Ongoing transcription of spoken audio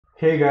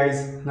Hey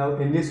guys, now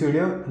in this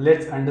video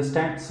let's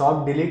understand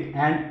soft delete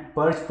and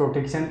purge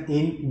protection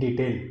in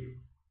detail.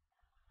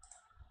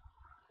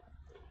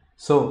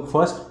 So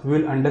first we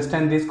will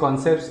understand these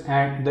concepts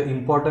and the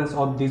importance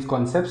of these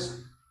concepts.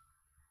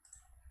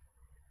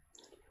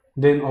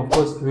 Then of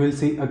course we will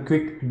see a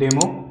quick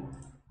demo.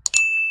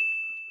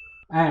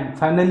 And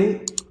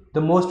finally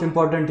the most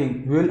important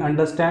thing, we will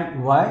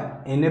understand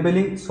why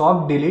enabling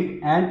soft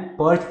delete and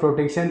purge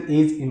protection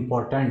is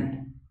important.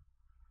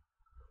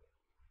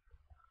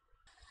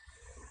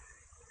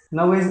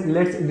 Now guys,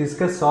 let's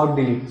discuss soft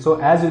delete. So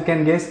as you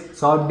can guess,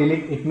 soft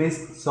delete, it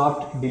means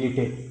soft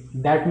deleted.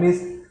 That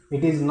means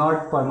it is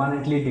not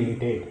permanently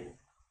deleted.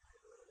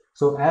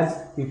 So as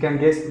you can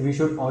guess, we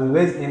should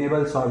always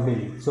enable soft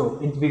delete. So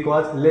it's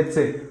because, let's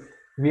say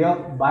we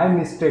have by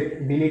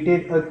mistake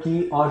deleted a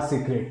key or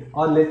secret,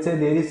 or let's say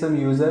there is some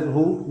user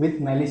who with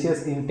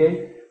malicious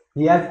intent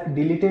he has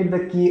deleted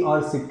the key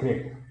or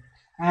secret,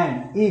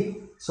 and if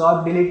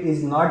soft delete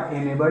is not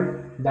enabled,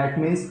 that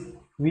means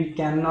we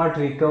cannot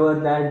recover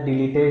that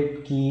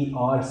deleted key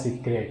or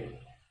secret.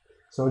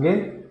 So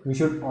again, we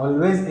should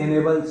always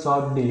enable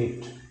soft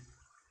delete.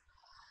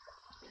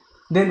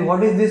 Then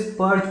what is this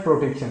purge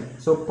protection?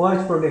 So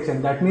purge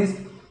protection, that means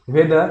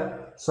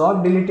whether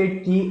soft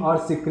deleted key or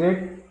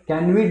secret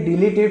can we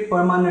delete it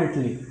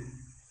permanently.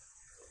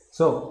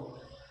 So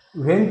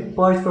when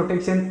purge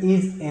protection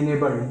is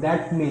enabled,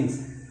 that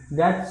means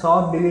that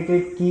soft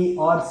deleted key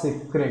or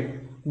secret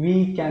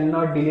we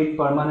cannot delete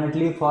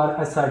permanently for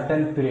a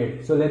certain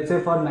period. So let's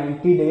say for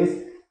 90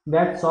 days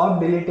that soft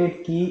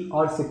deleted key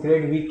or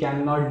secret we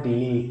cannot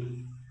delete.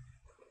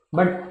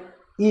 But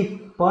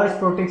if purge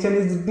protection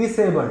is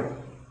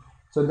disabled,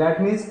 so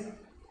that means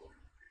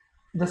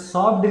the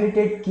soft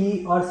deleted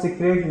key or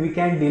secret we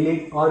can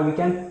delete, or we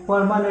can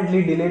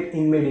permanently delete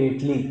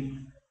immediately.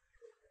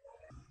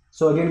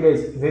 So again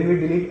guys, when we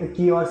delete a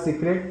key or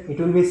secret, it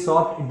will be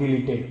soft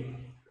deleted.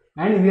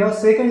 And we have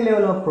second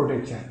level of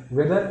protection,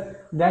 whether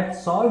that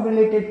soft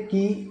deleted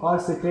key or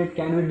secret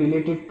can we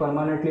delete it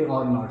permanently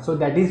or not. So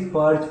that is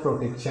purge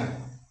protection.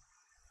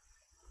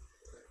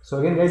 So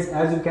again guys,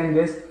 as you can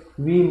guess,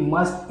 we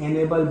must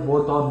enable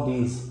both of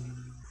these.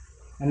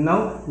 And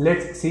now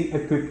let's see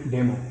a quick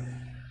demo.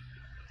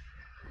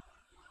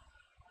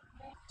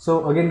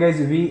 So again guys,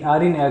 we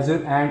are in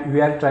Azure and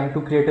we are trying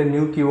to create a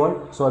new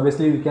keyword. So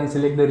obviously we can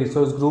select the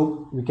resource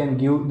group, we can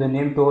give the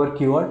name to our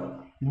keyword,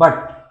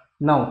 but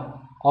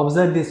now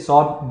observe this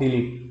soft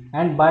delete,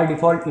 and by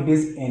default it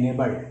is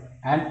enabled,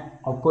 and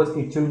of course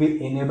it should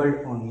be enabled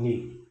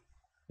only.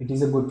 It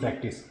is a good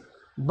practice.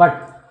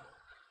 But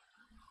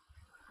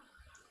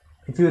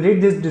if you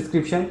read this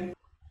description,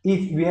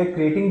 if we are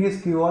creating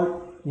this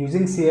keyword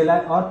using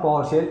CLI or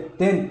PowerShell,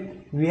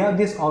 then we have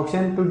this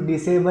option to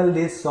disable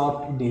this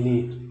soft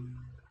delete.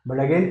 But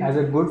again, as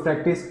a good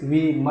practice,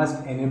 we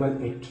must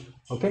enable it.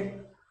 Okay.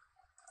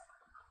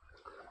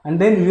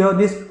 And then we have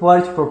this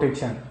purge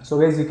protection.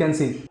 So guys, you can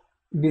see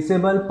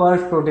disable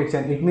purge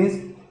protection. It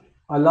means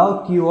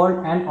allow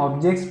keyword and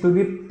objects to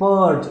be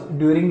purged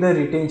during the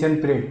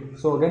retention period.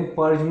 So again,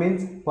 purge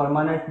means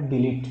permanent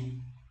delete.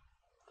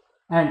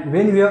 And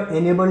when we have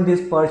enabled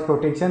this purge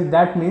protection,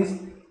 that means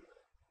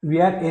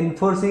we are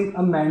enforcing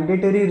a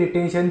mandatory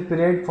retention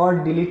period for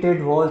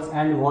deleted vaults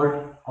and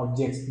vault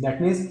objects.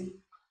 That means,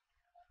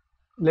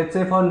 let's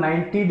say for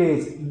 90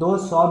 days,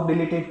 those soft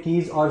deleted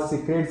keys or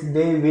secrets,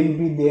 they will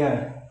be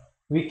there.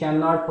 We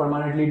cannot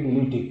permanently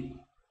delete it.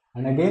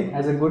 And again,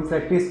 as a good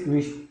practice,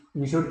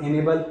 we should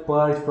enable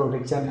purge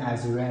protection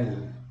as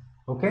well.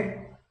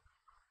 Okay.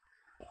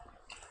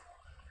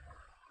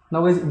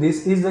 Now guys,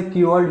 this is the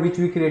keyword which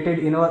we created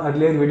in our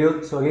earlier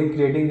video. So again,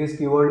 creating this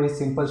keyword is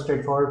simple,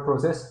 straightforward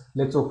process.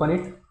 Let's open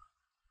it.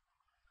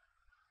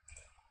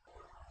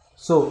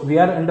 So we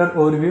are under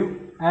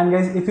overview, and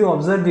guys, if you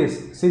observe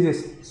this, see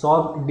this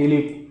soft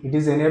delete, it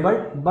is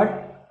enabled,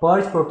 but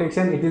purge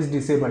protection, it is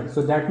disabled.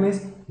 So that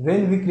means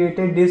when we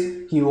created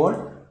this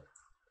keyword,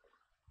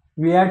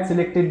 we had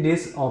selected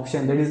this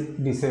option, that is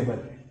disable.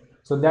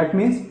 So that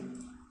means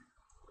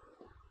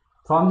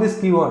from this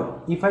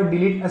keyword, if I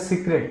delete a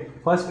secret,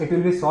 first it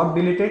will be soft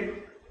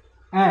deleted,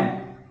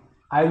 and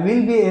I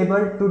will be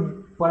able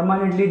to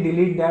permanently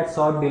delete that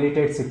soft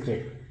deleted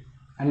secret.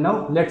 And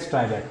now let's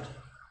try that.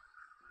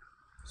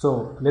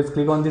 So let's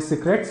click on these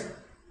secrets.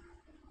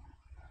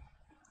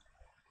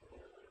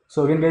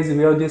 So again guys, we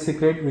have this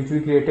secret which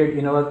we created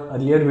in our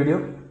earlier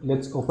video.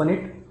 Let's open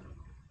it.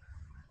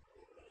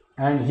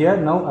 And here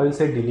now I will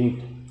say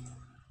delete.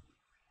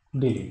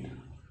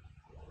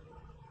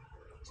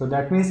 So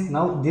that means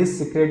now this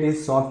secret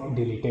is soft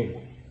deleted.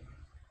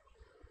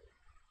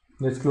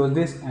 Let's close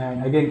this,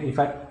 and again if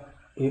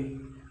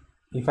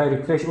I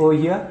refresh over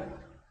here,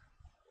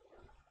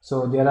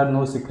 so there are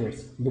no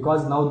secrets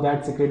because now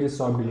that secret is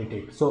soft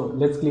deleted. So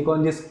let's click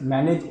on this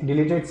manage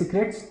deleted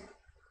secrets.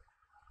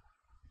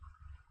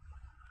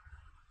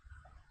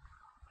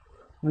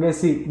 Okay,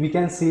 see, we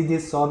can see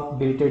this soft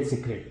deleted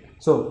secret.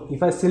 So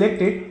if I select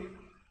it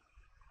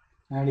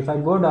and if I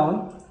go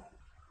down,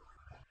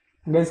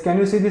 Guys, can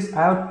you see this?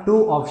 I have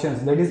two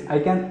options, that is I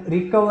can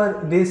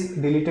recover this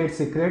deleted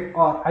secret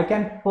or I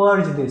can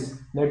purge this.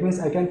 That means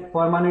I can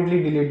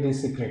permanently delete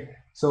this secret.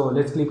 So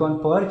let's click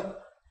on purge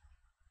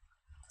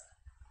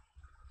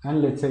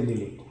and let's say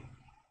delete.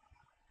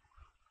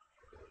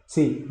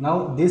 See,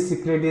 now this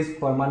secret is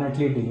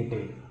permanently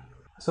deleted.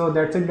 So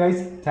that's it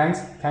guys.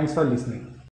 Thanks for listening.